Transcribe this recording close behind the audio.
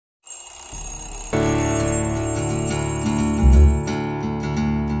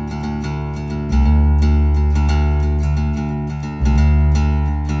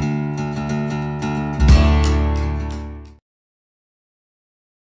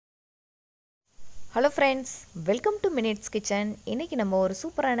Hello friends, welcome to Minutes Kitchen. இன்னைக்கு நம்ம ஒரு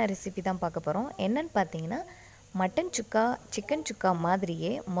சூப்பரான ரெசிபி தான் பார்க்க போறோம். என்னன்னு பார்த்தீங்கன்னா மட்டன் சுக்கா, சிக்கன் சுக்கா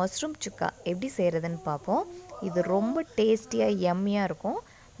மாதிரியே மஷ்ரூம் சுக்கா எப்படி செய்யறதுன்னு பார்ப்போம். இது ரொம்ப டேஸ்டியா யம்மியா இருக்கும்.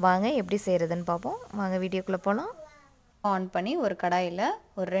 வாங்க எப்படி செய்யறதுன்னு பார்ப்போம். வாங்க வீடியோக்குள்ள போலாம். ஆன் பண்ணி ஒரு கடாயில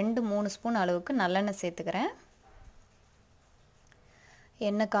ஒரு 2-3 ஸ்பூன் அளவுக்கு நல்லெண்ணெய் சேர்த்துக்கிறேன்.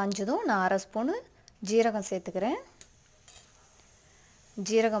 எண்ணெய் காஞ்சதும் நான் 1/2 ஸ்பூன் ஜீரகம் சேர்த்துக்கிறேன்.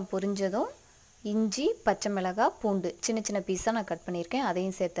 ஜீரகம் பொரிஞ்சதும் இஞ்சி, பச்சை மிளகாய், பூண்டு சின்ன சின்ன பீஸாக நான் கட் பண்ணியிருக்கேன்,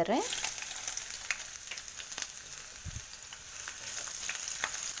 அதையும் சேர்த்துறேன்.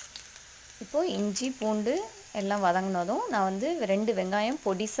 இப்போது இஞ்சி பூண்டு எல்லாம் வதங்கினதும் நான் 2 வெங்காயம்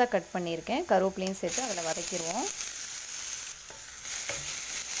பொடிசாக கட் பண்ணியிருக்கேன், கருவேப்பிலையும் சேர்த்து அதில் வதக்கிடுவோம்.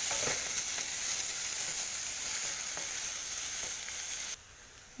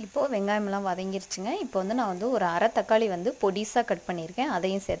 இப்போது வெங்காயமெல்லாம் வதங்கிருச்சுங்க. இப்போ நான் ஒரு அரை தக்காளி பொடிசாக கட் பண்ணியிருக்கேன்,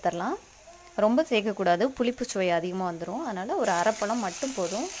 அதையும் சேர்த்துடலாம். ரொம்ப சேர்க்கக்கூடாது, புளிப்பு சுவை அதிகமாக வந்துடும், அதனால் ஒரு அரை பழம் மட்டும்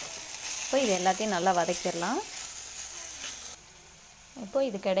போதும். இப்போ இது எல்லாத்தையும் நல்லா வதக்கிடலாம். இப்போது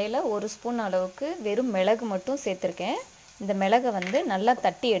இதுக்கிடையில் 1 ஸ்பூன் அளவுக்கு வெறும் மிளகு மட்டும் சேர்த்துருக்கேன். இந்த மிளகை நல்லா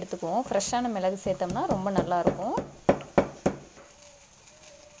தட்டி எடுத்துக்குவோம். ஃப்ரெஷ்ஷான மிளகு சேர்த்தோம்னா ரொம்ப நல்லாயிருக்கும்.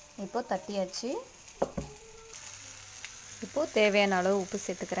 இப்போது தட்டியாச்சு. இப்போது தேவையான அளவு உப்பு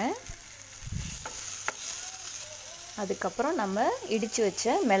சேர்த்துக்கிறேன். அதுக்கப்புறம் நம்ம இடித்து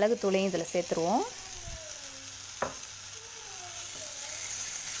வச்ச மிளகு தூளையும் இதில் சேர்த்துருவோம்.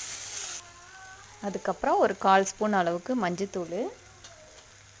 அதுக்கப்புறம் ஒரு 1/4 ஸ்பூன் அளவுக்கு மஞ்சத்தூள்,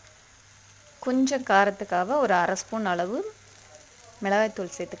 கொஞ்சம் காரத்துக்காக ஒரு 1/2 ஸ்பூன் அளவு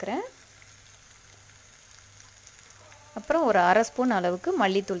மிளகாய்த்தூள் சேர்த்துக்கிறேன். அப்புறம் ஒரு 1/2 ஸ்பூன் அளவுக்கு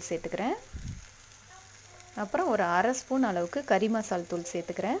மல்லித்தூள் சேர்த்துக்கிறேன். அப்புறம் ஒரு 1/2 ஸ்பூன் அளவுக்கு கறி மசால் தூள்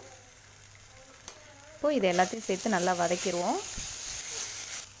சேர்த்துக்கிறேன். இப்போது இது எல்லாத்தையும் சேர்த்து நல்லா வதக்கிடுவோம்.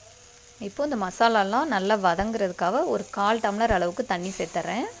 இப்போது இந்த மசாலாலாம் நல்லா வதங்குறதுக்காக ஒரு 1/4 டம்ளர் அளவுக்கு தண்ணி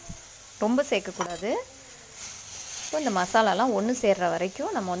சேர்த்துறேன், ரொம்ப சேர்க்கக்கூடாது. இப்போ இந்த மசாலாலாம் ஒன்று சேர்கிற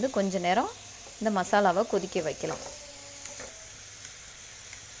வரைக்கும் நம்ம கொஞ்சம் நேரம் இந்த மசாலாவை கொதிக்க வைக்கலாம்.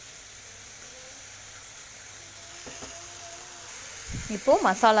 இப்போது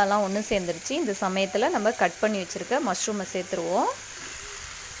மசாலாலாம் ஒன்று சேர்ந்துருச்சு. இந்த சமயத்தில் நம்ம கட் பண்ணி வச்சுருக்க மஷ்ரூமை சேர்த்துருவோம்.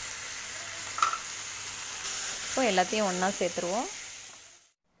 இப்போ எல்லாத்தையும் ஒன்றா சேர்த்துருவோம்.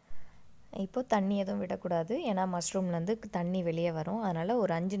 இப்போ தண்ணி எதுவும் விடக்கூடாது, ஏன்னா மஷ்ரூம்லேருந்து தண்ணி வெளியே வரும். அதனால்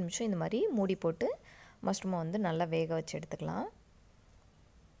ஒரு 5 நிமிஷம் இந்த மாதிரி மூடி போட்டு மஷ்ரூமை நல்லா வேக வச்சு எடுத்துக்கலாம்.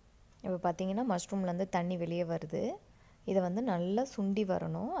 இப்போ பார்த்திங்கன்னா மஷ்ரூம்லேருந்து தண்ணி வெளியே வருது. இதை நல்லா சுண்டி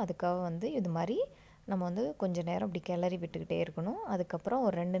வரணும். அதுக்காக இது மாதிரி நம்ம கொஞ்சம் நேரம் இப்படி கிளறி விட்டுக்கிட்டே இருக்கணும். அதுக்கப்புறம்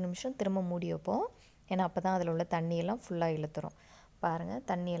ஒரு 2 நிமிஷம் திரும்ப மூடி வைப்போம், ஏன்னா அப்போ தான் அதில் உள்ள தண்ணியெல்லாம் ஃபுல்லாக இழுத்துரும். பாருங்கள்,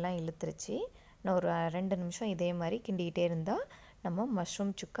 தண்ணியெல்லாம் இழுத்துருச்சு. இன்னும் ஒரு 2 நிமிஷம் இதே மாதிரி கிண்டிக்கிட்டே இருந்தால் நம்ம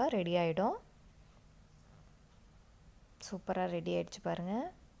மஷ்ரூம் சுக்கா ரெடி ஆகிடும். சூப்பராக ரெடி ஆகிடுச்சு பாருங்கள்.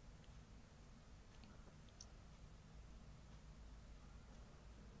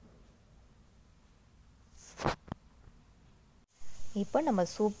 இப்போ நம்ம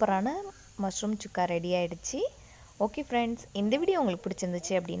சூப்பரான மஷ்ரூம் சுக்கா ரெடி ஆகிடுச்சு. ஓகே ஃப்ரெண்ட்ஸ், இந்த வீடியோ உங்களுக்கு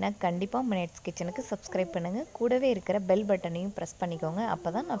பிடிச்சிருந்துச்சு அப்படின்னா கண்டிப்பாக மினிட்ஸ் கிச்சனுக்கு சப்ஸ்கிரைப் பண்ணுங்கள். கூடவே இருக்கிற பெல் பட்டனையும் ப்ரெஸ் பண்ணிக்கோங்க. அப்போ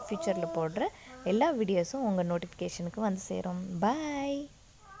தான் நான் ஃப்யூச்சரில் போடுற எல்லா வீடியோஸும் உங்கள் நோட்டிஃபிகேஷனுக்கு சேரும். பாய்.